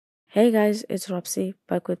Hey guys, it's Robsy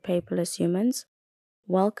back with Paperless Humans.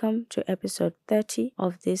 Welcome to episode 30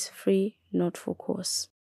 of this free Noteful course.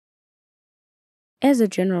 As a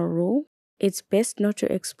general rule, it's best not to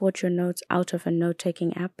export your notes out of a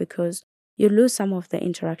note-taking app because you lose some of the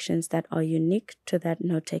interactions that are unique to that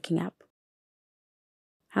note-taking app.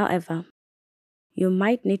 However, you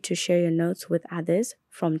might need to share your notes with others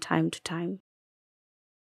from time to time.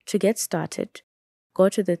 To get started, go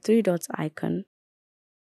to the three dots icon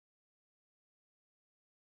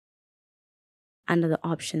under the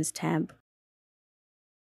Options tab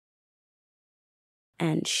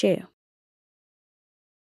and Share.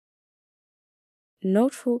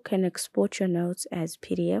 Noteful can export your notes as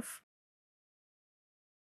PDF,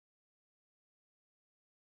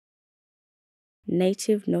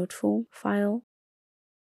 native Noteful file,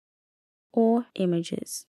 or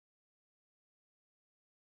images.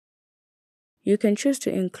 You can choose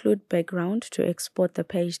to include background to export the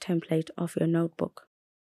page template of your notebook.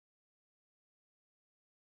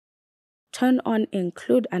 Turn on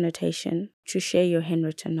Include Annotation to share your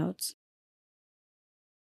handwritten notes.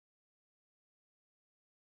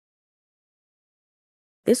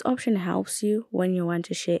 This option helps you when you want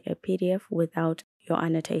to share a PDF without your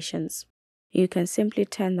annotations. You can simply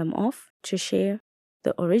turn them off to share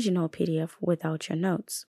the original PDF without your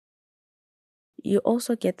notes. You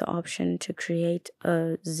also get the option to create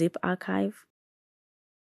a zip archive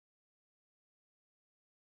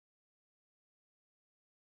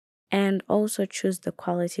and also choose the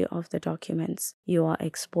quality of the documents you are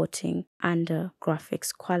exporting under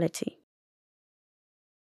graphics quality.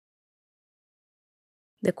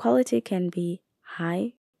 The quality can be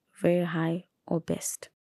high, very high, or best.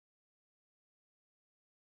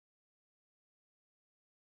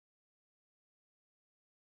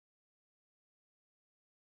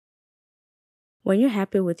 When you're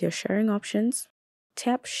happy with your sharing options,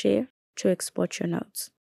 tap Share to export your notes.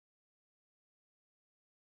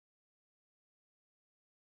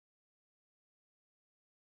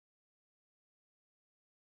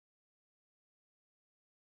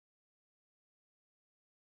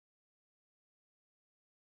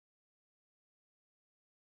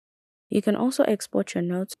 You can also export your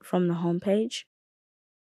notes from the home page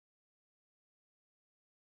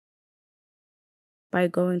by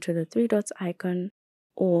going to the three dots icon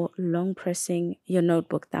or long pressing your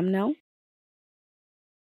notebook thumbnail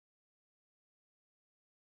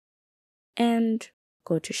and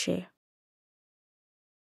go to Share.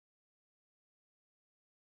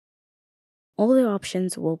 All the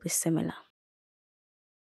options will be similar.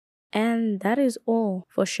 And that is all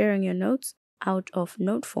for sharing your notes out of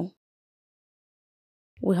Noteful.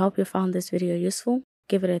 We hope you found this video useful.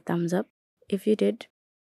 Give it a thumbs up if you did.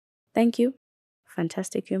 Thank you,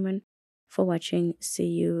 fantastic human, for watching. See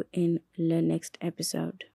you in the next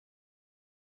episode.